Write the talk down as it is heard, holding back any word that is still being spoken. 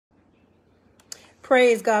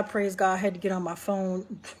Praise God, praise God. I had to get on my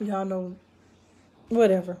phone. Y'all know,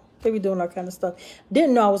 whatever. They be doing all kind of stuff.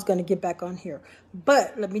 Didn't know I was going to get back on here.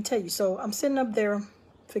 But let me tell you. So I'm sitting up there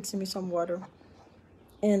fixing me some water.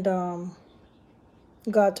 And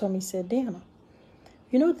God told me, he said, Deanna,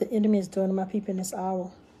 you know what the enemy is doing to my people in this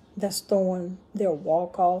hour? That's throwing their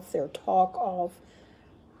walk off, their talk off.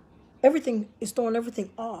 Everything is throwing everything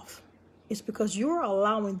off. It's because you're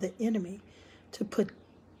allowing the enemy to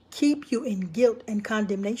keep you in guilt and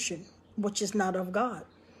condemnation, which is not of God.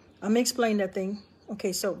 I'm going to explain that thing.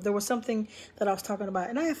 Okay, so there was something that I was talking about,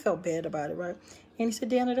 and I felt bad about it, right? And he said,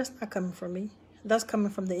 Deanna, that's not coming from me. That's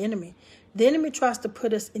coming from the enemy. The enemy tries to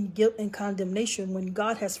put us in guilt and condemnation when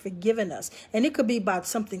God has forgiven us. And it could be about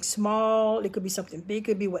something small. It could be something big. It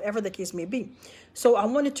could be whatever the case may be. So I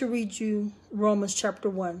wanted to read you Romans chapter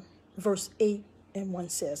 1, verse 8 and 1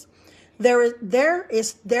 says, There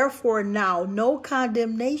is therefore now no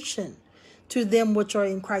condemnation to them which are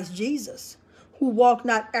in Christ Jesus, who walk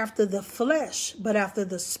not after the flesh, but after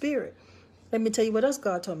the Spirit. Let me tell you what else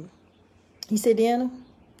God told me. He said, Deanna,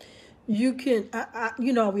 you can,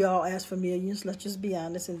 you know, we all ask for millions. Let's just be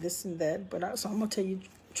honest and this and that. But so I'm going to tell you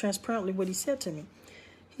transparently what he said to me.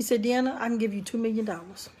 He said, Deanna, I can give you $2 million.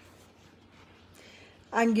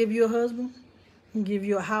 I can give you a husband. I can give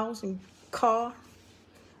you a house and car,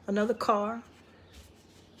 another car,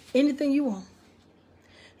 anything you want.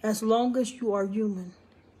 As long as you are human,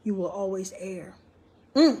 you will always err.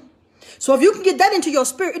 So if you can get that into your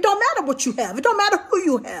spirit, it don't matter what you have. It don't matter who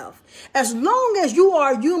you have. As long as you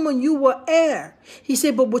are human, you will err. He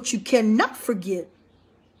said, but what you cannot forget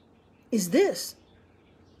is this.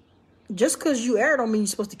 Just because you err don't mean you're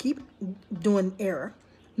supposed to keep doing error.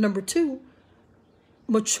 Number 2,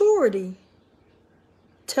 maturity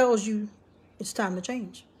tells you it's time to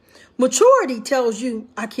change. Maturity tells you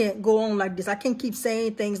I can't go on like this. I can't keep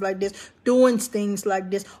saying things like this, doing things like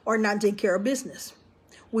this, or not take care of business.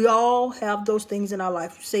 We all have those things in our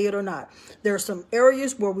life, say it or not. There are some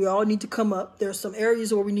areas where we all need to come up. There are some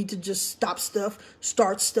areas where we need to just stop stuff,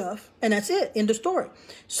 start stuff, and that's it. End of story.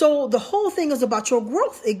 So the whole thing is about your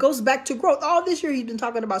growth. It goes back to growth. All this year he's been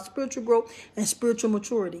talking about spiritual growth and spiritual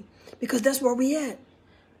maturity because that's where we at.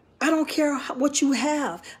 I don't care what you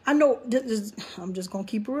have. I know, I'm just going to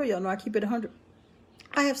keep it real. Y'all know I keep it 100.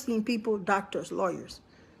 I have seen people, doctors, lawyers.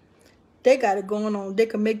 They got it going on. They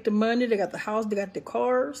can make the money. They got the house. They got the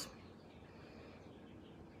cars.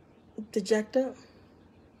 They're jacked up.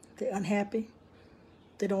 They're unhappy.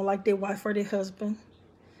 They don't like their wife or their husband.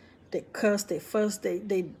 They cuss. They fuss.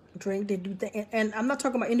 They drink. They do things. And I'm not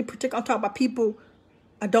talking about any particular. I'm talking about people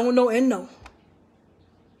I don't know and know.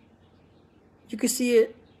 You can see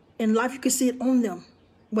it in life. You can see it on them.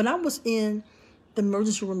 When I was in the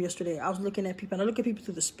emergency room yesterday, I was looking at people. And I look at people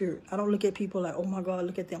through the spirit. I don't look at people like, oh, my God,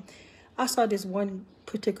 look at them. I saw this one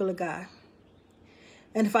particular guy.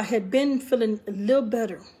 And if I had been feeling a little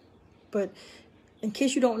better, but in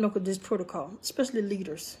case you don't know this protocol, especially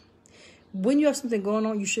leaders, when you have something going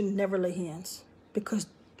on, you should never lay hands because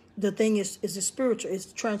the thing is it's spiritual,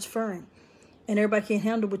 it's transferring. And everybody can't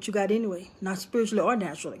handle what you got anyway, not spiritually or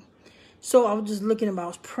naturally. So I was just looking at him, I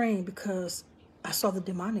was praying because I saw the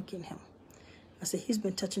demonic in him. I said, he's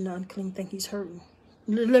been touching the unclean thing, he's hurting.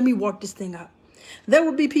 Let me walk this thing out. There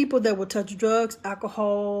will be people that will touch drugs,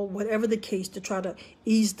 alcohol, whatever the case, to try to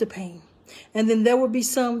ease the pain. And then there will be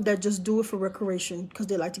some that just do it for recreation because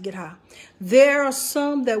they like to get high. There are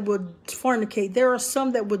some that will fornicate. There are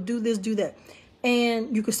some that will do this, do that.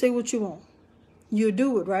 And you can say what you want. You'll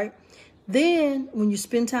do it, right? Then when you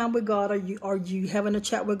spend time with God, or you having a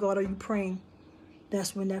chat with God, or you praying,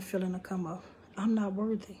 that's when that feeling will come up. I'm not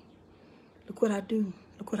worthy. Look what I do.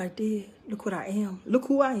 Look what I did. Look what I am. Look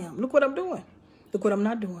who I am. Look what I'm doing. Look what I'm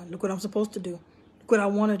not doing. Look what I'm supposed to do. Look what I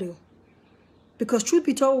want to do. Because truth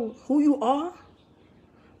be told, who you are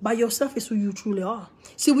by yourself is who you truly are.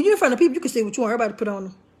 See, when you're in front of people, you can say what you want. Everybody put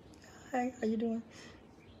on, hey, how you doing?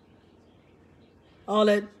 All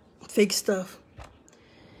that fake stuff.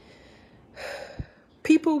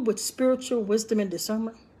 People with spiritual wisdom and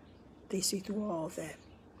discernment, they see through all that.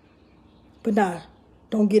 But now,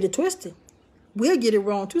 don't get it twisted. We'll get it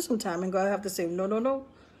wrong too sometime, and God have to say, no, no, no.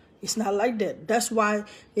 It's not like that. That's why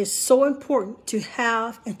it's so important to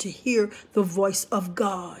have and to hear the voice of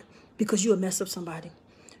God, because you'll mess up somebody.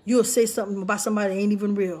 You'll say something about somebody that ain't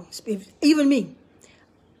even real. Even me.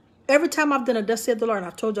 Every time I've done a thus said the Lord, and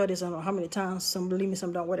I've told y'all this, I don't know how many times, some believe me,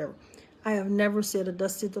 some don't, whatever. I have never said a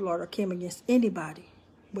thus said the Lord or came against anybody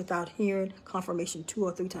without hearing confirmation 2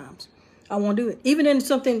 or 3 times. I won't do it. Even in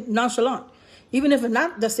something nonchalant. Even if it's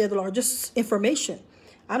not thus said the Lord, just information.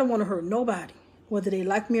 I don't want to hurt nobody. Whether they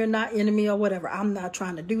like me or not, enemy or whatever. I'm not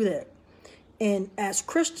trying to do that. And as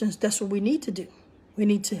Christians, that's what we need to do. We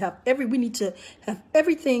need to have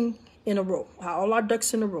everything in a row, all our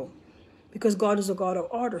ducks in a row, because God is a God of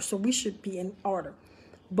order. So we should be in order.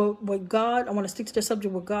 But what God, I want to stick to the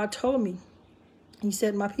subject. What God told me, He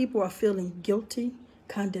said, my people are feeling guilty,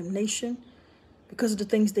 condemnation, because of the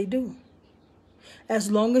things they do.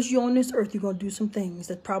 As long as you're on this earth, you're going to do some things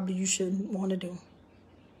that probably you shouldn't want to do.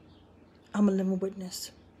 I'm a living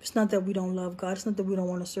witness. It's not that we don't love God. It's not that we don't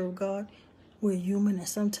want to serve God. We're human, and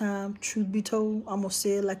sometimes, truth be told, I'm going to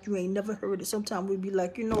say it like you ain't never heard it. Sometimes we be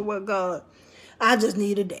like, you know what, God, I just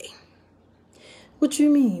need a day. What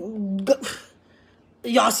you mean?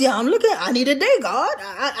 Y'all see how I'm looking? I need a day, God.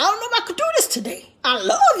 I don't know if I could do this today. I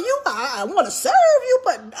love you. I want to serve you,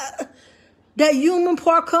 but that human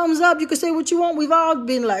part comes up. You can say what you want. We've all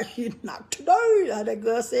been like, not today. How that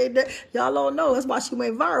girl said that. Y'all don't know. That's why she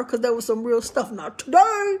went viral, because there was some real stuff. Not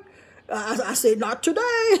today. I said, not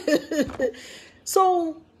today.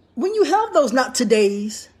 So when you have those not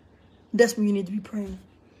todays, that's when you need to be praying.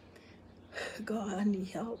 God, I need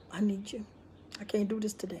help. I need you. I can't do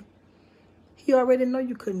this today. He already know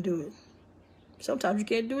you couldn't do it. Sometimes you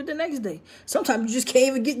can't do it the next day. Sometimes you just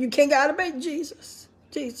can't even get out of bed. Jesus.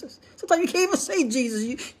 Sometimes you can't even say Jesus.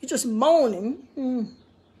 You just moaning.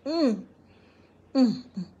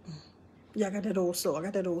 Yeah, I got that old soul. I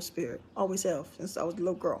got that old spirit. Always have since I was a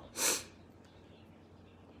little girl.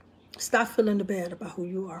 Stop feeling bad about who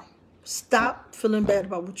you are. Stop feeling bad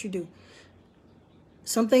about what you do.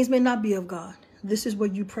 Some things may not be of God. This is where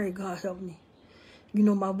you pray, God, help me. You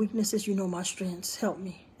know my weaknesses. You know my strengths. Help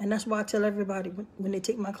me. And that's why I tell everybody when they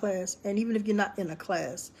take my class, and even if you're not in a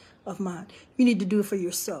class of mine, you need to do it for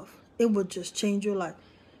yourself. It will just change your life.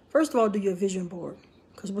 First of all, do your vision board,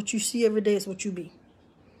 because what you see every day is what you be.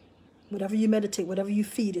 Whatever you meditate, whatever you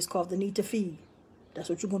feed is called the need to feed. That's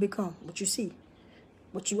what you're going to become, what you see,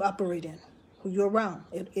 what you operate in, who you're around.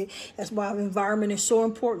 That's why our environment is so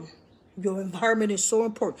important. Your environment is so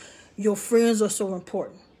important. Your friends are so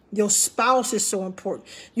important. Your spouse is so important.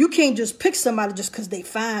 You can't just pick somebody just because they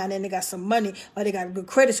fine and they got some money or they got a good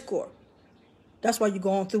credit score. That's why you're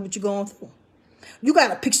going through what you're going through. You got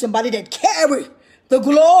to pick somebody that carry the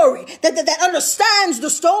glory, that understands the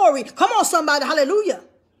story. Come on, somebody. Hallelujah.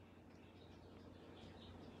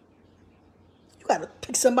 You got to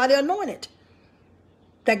pick somebody anointed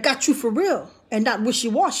that got you for real and not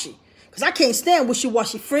wishy-washy. Because I can't stand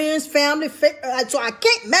wishy-washy friends, family, so I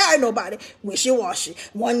can't marry nobody wishy-washy.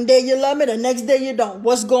 One day you love me, the next day you don't.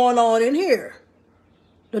 What's going on in here?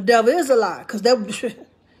 The devil is a lie, because that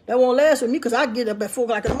won't last with me, because I get up at 4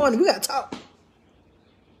 o'clock in the morning. We got to talk.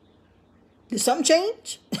 Did something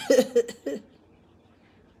change?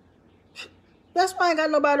 That's why I ain't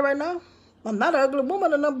got nobody right now. I'm not an ugly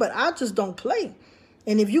woman or nothing, but I just don't play.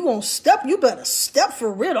 And if you going to step, you better step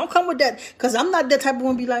for real. Don't come with that. Because I'm not that type of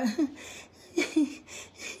one be like, maybe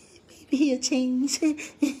he'll change.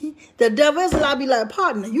 The devil is a lie. Be like,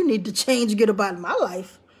 partner, you need to change to get about my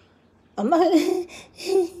life. I'm not,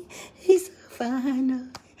 he's so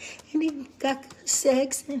fine. And he got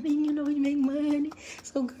sex. And then, he make money.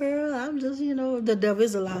 So, girl, I'm just, the devil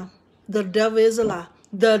is a lie. The devil is a lie.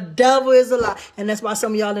 The devil is a lie. And that's why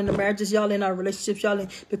some of y'all in the marriages, y'all in our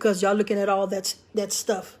relationships, because y'all looking at all that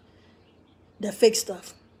stuff, that fake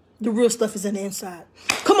stuff. The real stuff is in the inside.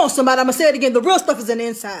 Come on, somebody. I'm going to say it again. The real stuff is in the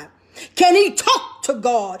inside. Can he talk to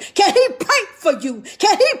God? Can he pray for you?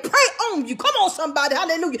 Can he pray on you? Come on, somebody.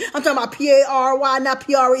 Hallelujah. I'm talking about P-A-R-Y, not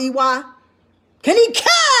P-R-E-Y. Can he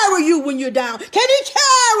carry you when you're down? Can he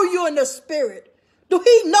carry you in the spirit? Do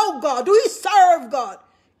he know God? Do he serve God?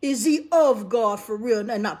 Is he of God for real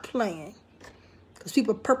and not playing? Because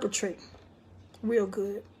people perpetrate real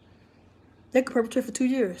good. They could perpetrate for 2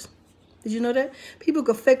 years. Did you know that? People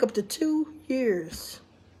could fake up to 2 years.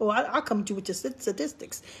 Oh, I'll come to you with your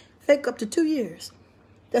statistics. Fake up to 2 years.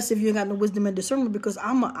 That's if you ain't got no wisdom and discernment, because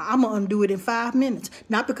I'm going to undo it in 5 minutes.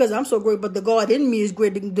 Not because I'm so great, but the God in me is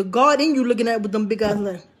great. The God in you looking at it with them big eyes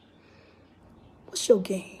like, what's your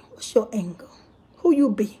game? What's your angle? Who you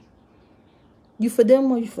be? You for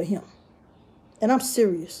them or you for him? And I'm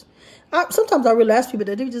serious. Sometimes I really ask people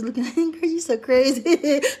that. They just looking at me, girl, you so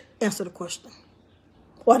crazy. Answer the question.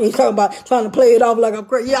 Why they talking about trying to play it off like I'm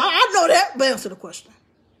crazy? Yeah, I know that, but answer the question.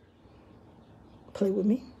 Play with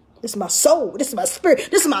me. This is my soul. This is my spirit.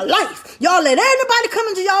 This is my life. Y'all let anybody come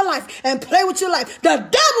into your life and play with your life. The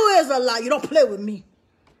devil is a lie. You don't play with me.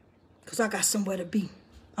 Because I got somewhere to be.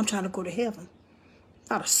 I'm trying to go to heaven.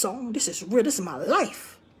 Not a song. This is real. This is my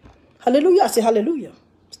life. Hallelujah. I say hallelujah.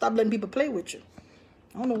 Stop letting people play with you.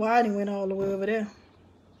 I don't know why I didn't went all the way over there.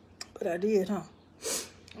 But I did, huh?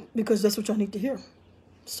 Because that's what y'all need to hear.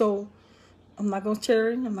 So I'm not gonna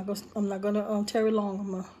tarry. I'm not gonna tarry long.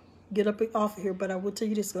 I'm gonna get up off of here. But I will tell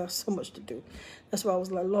you this: I have so much to do. That's why I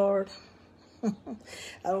was like, Lord, I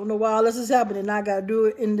don't know why all this is happening. I gotta do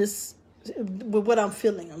it in this with what I'm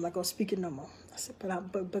feeling. I'm not gonna speak it no more. I said,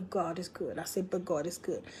 but God is good. I said, but God is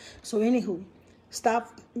good. So anywho,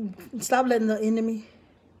 stop letting the enemy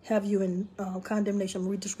have you in condemnation. I'm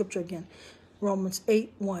gonna read the scripture again. Romans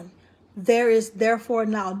 8:1. There is therefore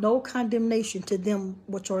now no condemnation to them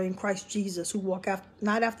which are in Christ Jesus, who walk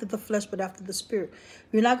not after the flesh, but after the Spirit.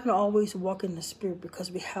 We're not going to always walk in the Spirit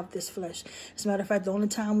because we have this flesh. As a matter of fact, the only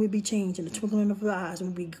time we be changed in the twinkling of our eyes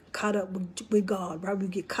when we caught up with God, right? We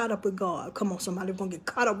get caught up with God. Come on, somebody, we're going to get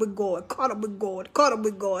caught up with God, caught up with God, caught up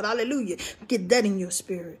with God. Hallelujah. Get that in your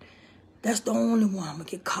spirit. That's the only one I'm going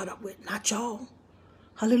to get caught up with, not y'all.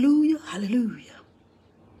 Hallelujah, hallelujah.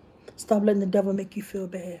 Stop letting the devil make you feel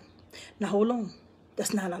bad. Now, hold on.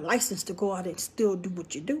 That's not a license to go out and still do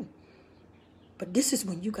what you do. But this is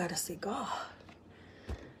when you got to say, God,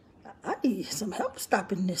 I need some help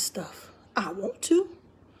stopping this stuff. I want to.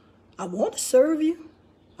 I want to serve you.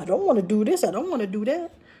 I don't want to do this. I don't want to do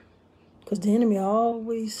that. Because the enemy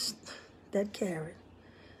always that carrot.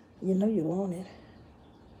 You know you want it.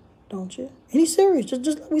 Don't you? And he's serious.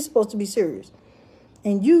 Just like we're supposed to be serious.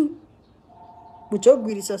 And you, with your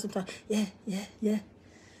greedy self sometimes, yeah.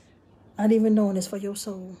 Not even knowing it's for your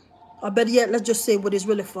soul. Or better yet, let's just say what it's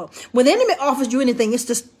really for. When the enemy offers you anything, it's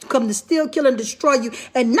to come to steal, kill, and destroy you.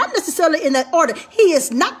 And not necessarily in that order. He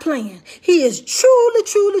is not playing. He is truly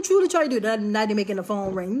trying to do that. Now they're making the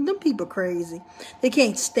phone ring. Them people crazy. They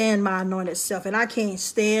can't stand my anointed self. And I can't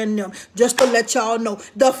stand them. Just to let y'all know,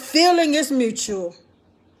 the feeling is mutual.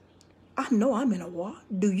 I know I'm in a war.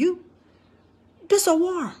 Do you? This a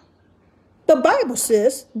war. The Bible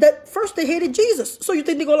says that first they hated Jesus. So you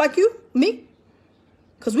think they go like you? Me?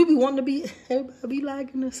 Because we be wanting to be, everybody be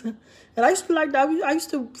liking us. And I used to be like that. I used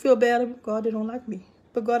to feel bad. God, they don't like me.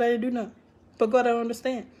 But God, I didn't do nothing. But God, I don't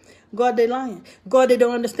understand. God, they lying. God, they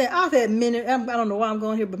don't understand. I've had men, I don't know why I'm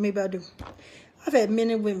going here, but maybe I do. I've had men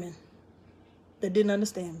and women that didn't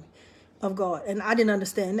understand me of God. And I didn't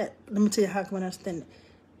understand that. Let me tell you how I can understand it.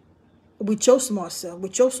 With your smart self,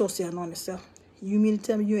 with your social anointed self. You mean to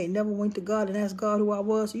tell me you ain't never went to God and asked God who I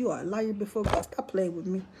was? You are a liar before God. Stop playing with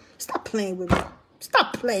me. Stop playing with me.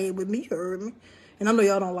 Stop playing with me. You heard me. And I know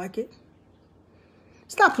y'all don't like it.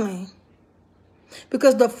 Stop playing.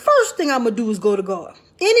 Because the first thing I'm going to do is go to God.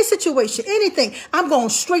 Any situation, anything, I'm going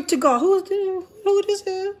straight to God. Who this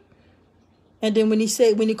is? And then when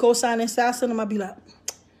he co-sign and sign him, I'll be like,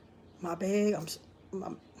 my bad.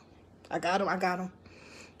 I got him.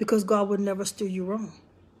 Because God would never steer you wrong.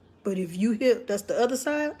 But if you hear that's the other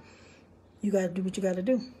side, you got to do what you got to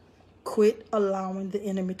do. Quit allowing the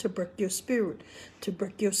enemy to break your spirit. To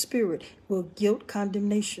break your spirit will guilt,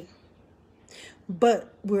 condemnation.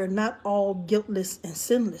 But we're not all guiltless and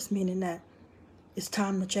sinless, meaning that it's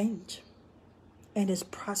time to change. And it's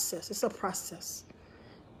process. It's a process.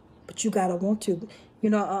 But you got to want to.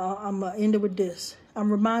 You know, I'm going to end it with this.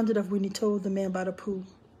 I'm reminded of when he told the man by the pool,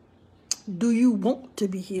 do you want to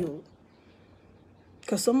be healed?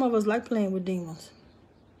 Because some of us like playing with demons.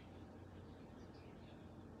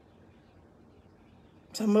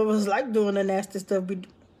 Some of us like doing the nasty stuff we do.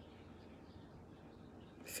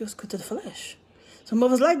 It feels good to the flesh. Some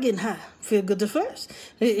of us like getting high. Feel good to the flesh.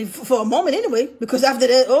 For a moment anyway. Because after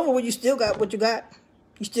that over, when you still got what you got.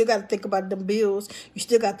 You still got to think about them bills. You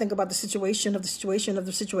still got to think about the situation of the situation of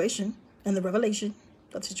the situation. And the revelation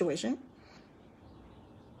of the situation.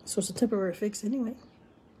 So it's a temporary fix anyway.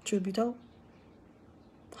 Truth be told.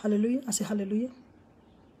 Hallelujah. I say hallelujah.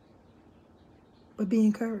 But be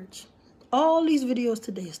encouraged. All these videos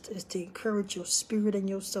today is to encourage your spirit and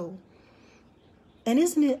your soul. And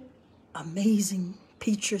isn't it amazing,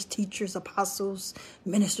 preachers, teachers, apostles,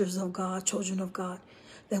 ministers of God, children of God,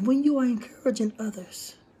 that when you are encouraging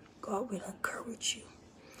others, God will encourage you.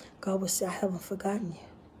 God will say, I haven't forgotten you.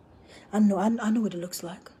 I know what it looks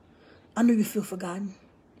like. I know you feel forgotten.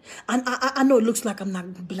 I know it looks like I'm not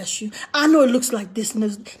going to bless you. I know it looks like this. And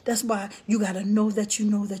that's why you got to know that you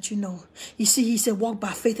know that you know. You see, he said, walk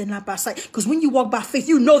by faith and not by sight. Because when you walk by faith,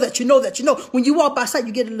 you know that you know that you know. When you walk by sight,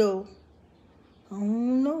 you get a little, I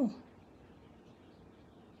don't know.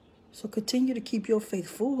 So continue to keep your faith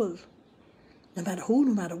full. No matter who,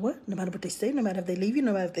 no matter what, no matter what they say, no matter if they leave you,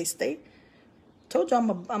 no matter if they stay. Told you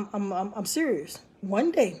I'm serious.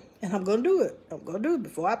 One day, and I'm going to do it. I'm going to do it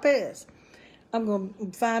before I pass. I'm going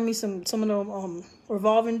to find me some of them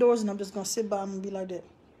revolving doors, and I'm just going to sit by them and be like that.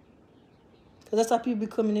 Because that's how people be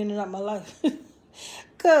coming in and out of my life.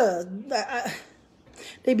 Because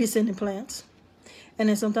they be sending plants. And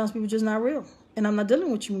then sometimes people just not real. And I'm not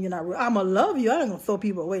dealing with you when you're not real. I'm going to love you. I ain't going to throw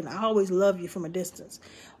people away. And I always love you from a distance.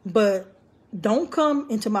 But don't come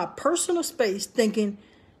into my personal space thinking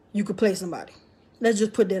you could play somebody. Let's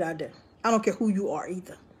just put that out there. I don't care who you are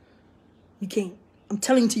either. You can't. I'm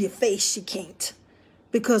telling you to your face, you can't.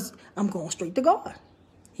 Because I'm going straight to God.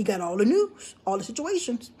 He got all the news, all the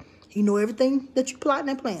situations. He know everything that you plotting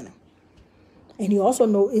and planning. And he also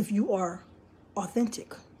know if you are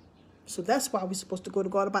authentic. So that's why we're supposed to go to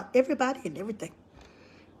God about everybody and everything.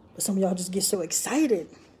 But some of y'all just get so excited.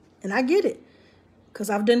 And I get it. Because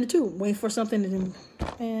I've done it too. Waiting for something and then,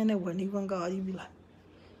 man, that wasn't even God. You be like,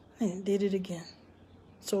 man, did it again.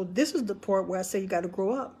 So this is the part where I say you got to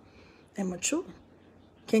grow up and mature.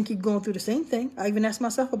 Can't keep going through the same thing. I even asked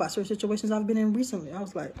myself about certain situations I've been in recently. I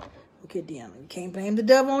was like, okay, Deanna, you can't blame the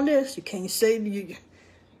devil on this. You can't say you.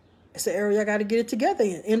 It's an area I got to get it together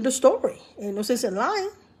in. End of story. Ain't no sense in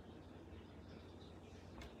lying.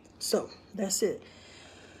 So that's it.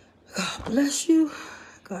 God bless you.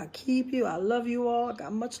 God keep you. I love you all. I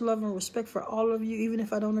got much love and respect for all of you, even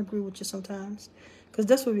if I don't agree with you sometimes. Because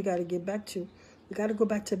that's what we got to get back to. We got to go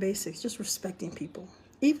back to basics, just respecting people.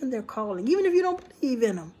 Even their calling. Even if you don't believe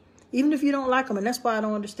in them. Even if you don't like them. And that's why I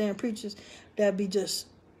don't understand preachers that be just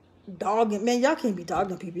dogging. Man, y'all can't be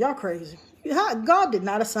dogging people. Y'all crazy. God did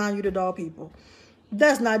not assign you to dog people.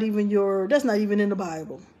 That's not even in the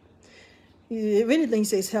Bible. If anything, he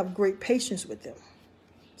says have great patience with them.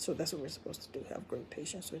 So that's what we're supposed to do. Have great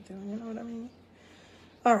patience with them. You know what I mean?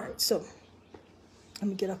 All right. So let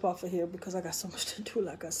me get up off of here because I got so much to do.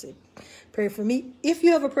 Like I said, pray for me. If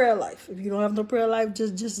you have a prayer life, if you don't have no prayer life,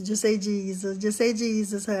 just say Jesus. Just say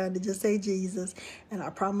Jesus, honey. Just say Jesus. And I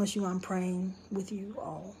promise you I'm praying with you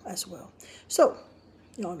all as well. So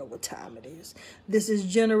y'all know what time it is. This is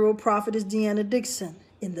General Prophetess DEANNA DIXON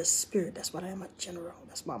in the spirit. That's what I am, a general.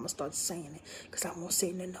 That's why I'm going to start saying it because I want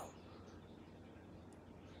Satan to know.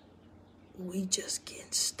 We just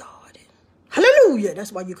getting started. Hallelujah.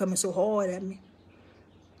 That's why you're coming so hard at me.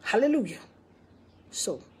 Hallelujah.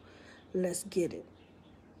 So let's get it.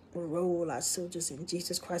 Roll our soldiers in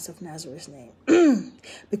Jesus Christ of Nazareth's name.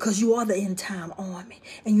 Because you are the end time army.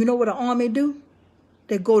 And you know what an army do?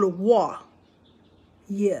 They go to war.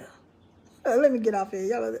 Yeah. Let me get off here.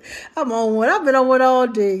 Y'all, I'm on one. I've been on one all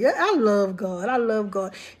day. I love God. I love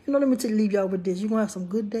God. You know, let me leave y'all with this. You're going to have some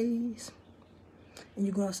good days. And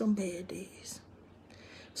you're going to have some bad days.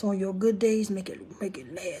 So on your good days, make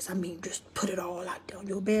it last. I mean, just put it all out there. On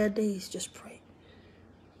your bad days, just pray.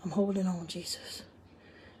 I'm holding on, Jesus.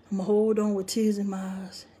 I'm going to hold on with tears in my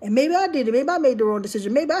eyes. And maybe I did it. Maybe I made the wrong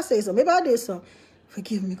decision. Maybe I said something. Maybe I did something.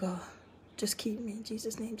 Forgive me, God. Just keep me. In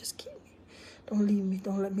Jesus' name, just keep me. Don't leave me.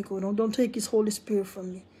 Don't let me go. Don't take his Holy Spirit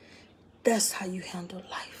from me. That's how you handle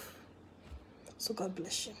life. So God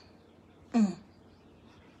bless you.